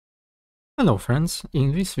Hello friends,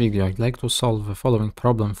 in this video I'd like to solve the following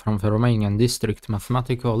problem from the Romanian District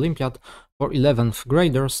Mathematical Olympiad for 11th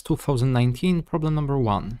graders 2019, problem number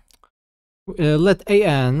 1. Let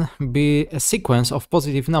an be a sequence of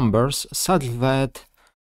positive numbers such that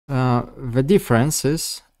the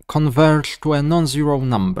differences converge to a non-zero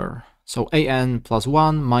number. So an plus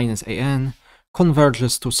 1 minus an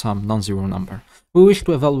converges to some non-zero number. We wish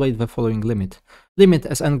to evaluate the following limit. Limit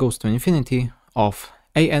as n goes to infinity of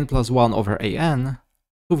an plus 1 over an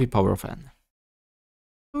to the power of n.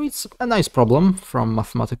 So it's a nice problem from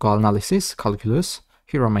mathematical analysis, calculus.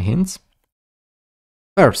 Here are my hints.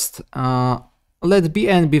 First, let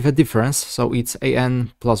bn be the difference, so it's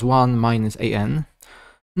an plus 1 minus an.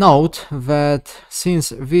 Note that since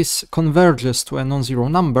this converges to a non-zero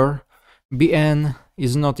number, bn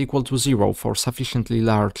is not equal to 0 for sufficiently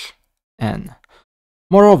large n.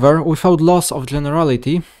 Moreover, without loss of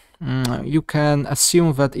generality, you can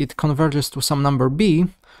assume that it converges to some number b,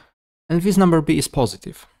 and this number b is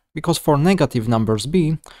positive. Because for negative numbers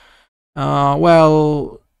b,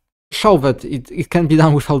 well, show that it can be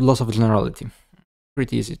done without loss of generality.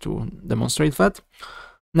 Pretty easy to demonstrate that.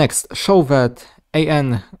 Next, show that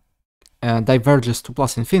an diverges to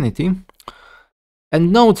plus infinity.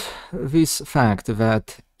 And note this fact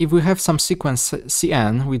that if we have some sequence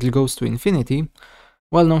Cn which goes to infinity,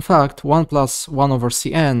 well-known fact, 1 plus 1 over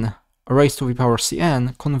Cn raised to the power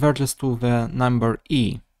Cn converges to the number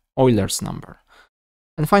e, Euler's number.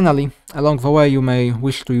 And finally, along the way you may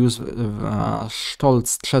wish to use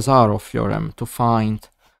Stolz-Cesàro theorem to find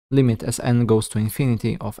limit as n goes to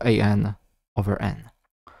infinity of an over n.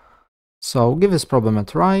 So give this problem a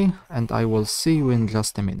try, and I will see you in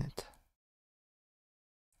just a minute.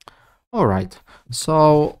 Alright,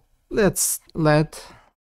 so let's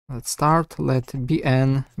start. Let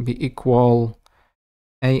bn be equal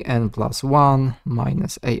an plus 1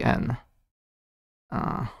 minus an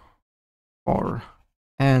for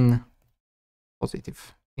n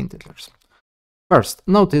positive integers. First,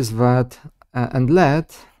 notice that and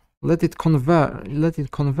let it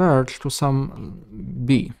converge to some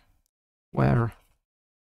b, where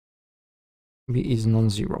b is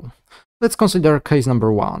non-zero. Let's consider case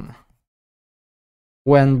number 1,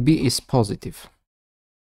 when b is positive.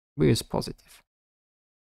 B is positive.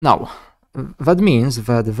 Now, that means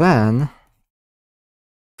that then,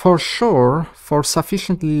 for sure, for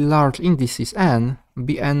sufficiently large indices n,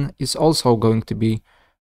 bn is also going to be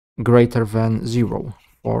greater than 0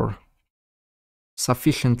 for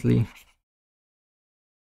sufficiently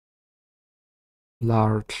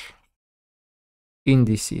large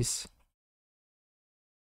indices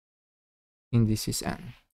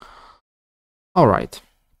n. All right.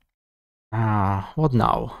 What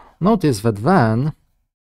now? Notice that then,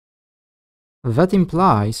 that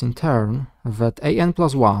implies in turn that an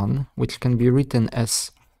plus 1, which can be written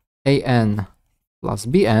as an plus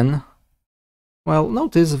bn, well,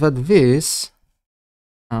 notice that this,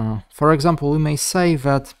 for example, we may say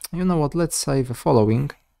that, you know what, let's say the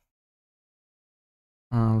following,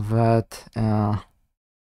 that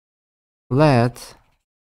let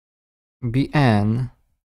bn,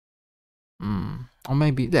 or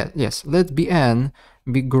maybe, yes, let bn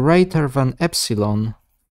be greater than epsilon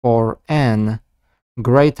for n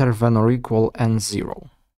greater than or equal n0,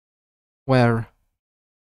 where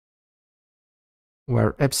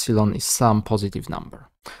epsilon is some positive number.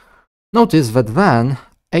 Notice that then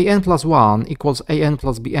an plus 1 equals an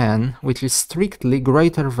plus bn, which is strictly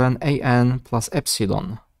greater than an plus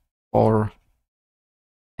epsilon for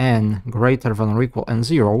n greater than or equal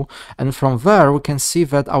n0, and from there we can see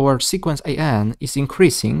that our sequence an is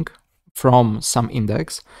increasing from some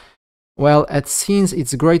index. Well, since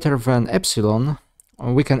it's greater than epsilon,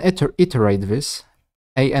 we can iterate this.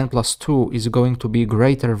 An plus 2 is going to be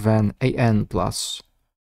greater than an plus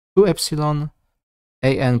 2 epsilon.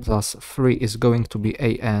 An plus 3 is going to be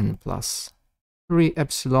an plus 3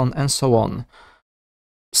 epsilon, and so on.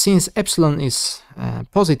 Since epsilon is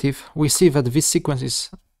positive, we see that this sequence is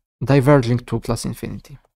diverging to plus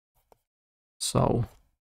infinity. So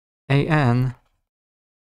an,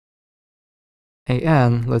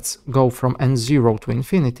 let's go from n0 to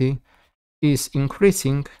infinity, is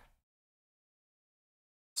increasing,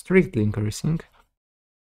 strictly increasing,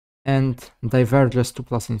 and diverges to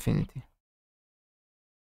plus infinity.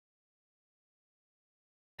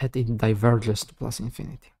 And it diverges to plus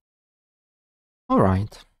infinity.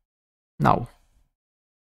 Alright, now,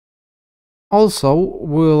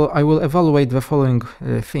 also I will evaluate the following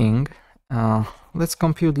thing. Let's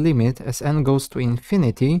compute limit as n goes to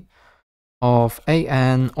infinity of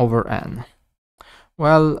an over n.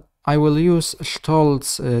 Well, I will use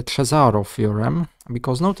Stolz-Cesàro theorem,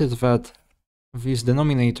 because notice that this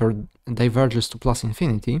denominator diverges to plus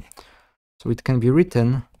infinity, so it can be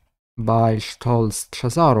written by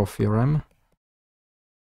Stolz-Cesàro theorem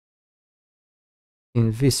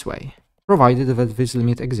in this way, provided that this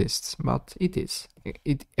limit exists, but it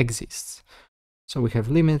exists. So we have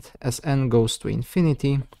limit as n goes to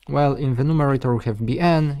infinity. Well, in the numerator we have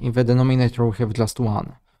bn, in the denominator we have just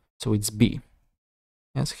 1, so it's b.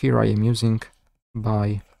 Yes, here I am using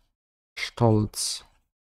by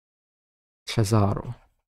Stolz-Cesàro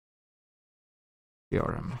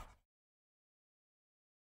theorem.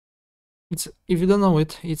 If you don't know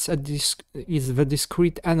it, it's the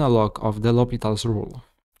discrete analog of the L'Hopital's rule.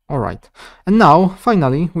 Alright, and now,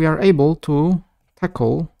 finally, we are able to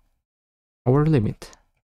tackle our limit.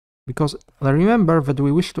 Because remember that we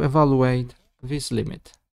wish to evaluate this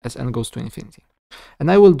limit as n goes to infinity. And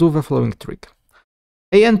I will do the following trick.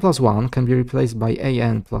 an plus 1 can be replaced by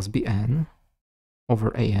an plus bn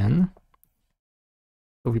over an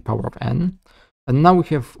to the power of n. And now we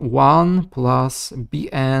have 1 plus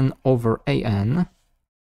bn over an.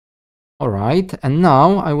 Alright, and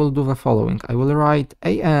now I will do the following. I will write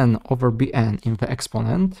an over bn in the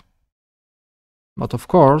exponent. But of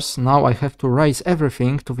course, now I have to raise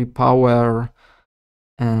everything to the power...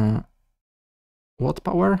 what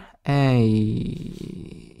power?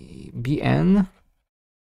 bn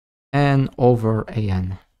n over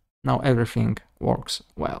an. Now everything works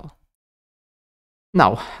well.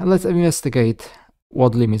 Now, let's investigate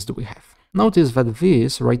what limits do we have. Notice that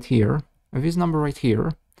this right here, this number right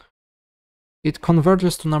here, it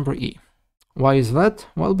converges to number e. Why is that?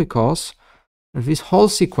 Well, because this whole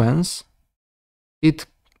sequence, it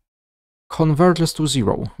converges to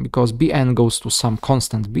 0, because bn goes to some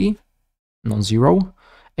constant b, non-zero,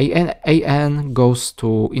 an goes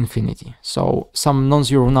to infinity. So some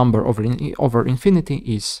non-zero number over infinity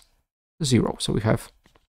is 0. So we have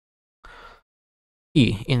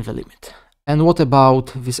e in the limit. And what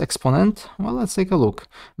about this exponent? Well, let's take a look.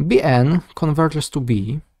 bn converges to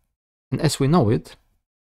b, and as we know it,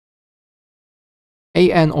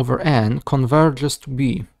 an over n converges to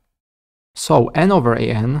b. So n over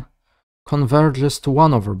an converges to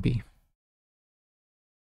 1 over b.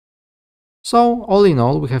 So all in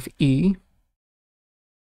all, we have e.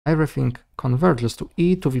 Everything converges to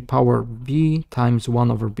e to the power b times 1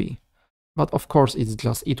 over b. But of course, it's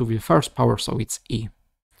just e to the first power, so it's e.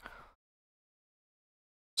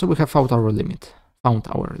 So we have found our limit.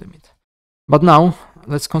 But now,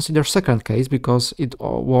 let's consider second case, because it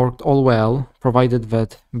worked all well, provided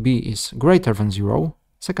that b is greater than 0.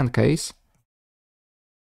 Second case,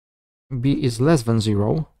 b is less than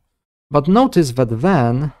 0. But notice that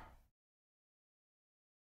then,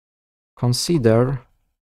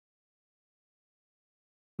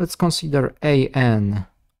 let's consider an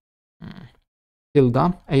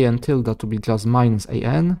tilde to be just minus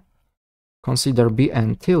an, consider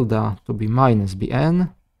bn tilde to be minus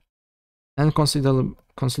bn, and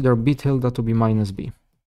consider b tilde to be minus b.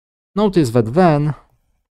 Notice that then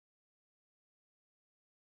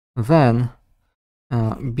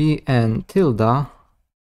bn tilde,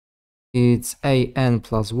 it's an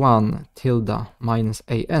plus 1 tilde minus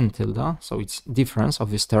an tilde, so it's difference of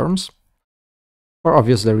these terms. For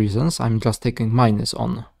obvious reasons, I'm just taking minus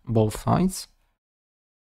on both sides.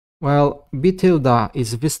 Well, b tilde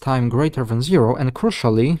is this time greater than 0, and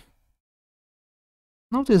crucially,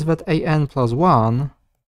 notice that an plus 1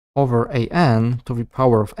 over an to the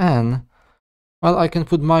power of n, well, I can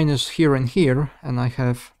put minus here, and I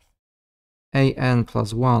have an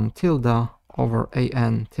plus 1 tilde over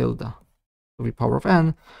an tilde to the power of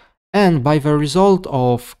n. And by the result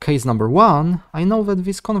of case number 1, I know that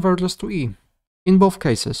this converges to e. In both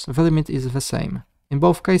cases, the limit is the same. In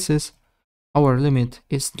both cases, our limit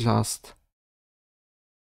is just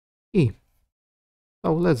e.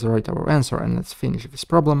 So let's write our answer and let's finish this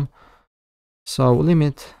problem. So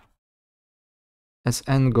limit as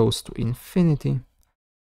n goes to infinity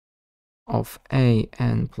of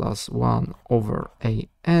an plus 1 over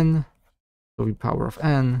an to the power of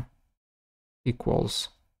n equals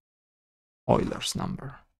Euler's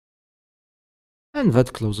number. And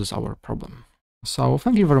that closes our problem. So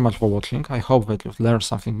thank you very much for watching. I hope that you've learned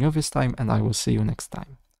something new this time, and I will see you next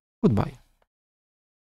time. Goodbye.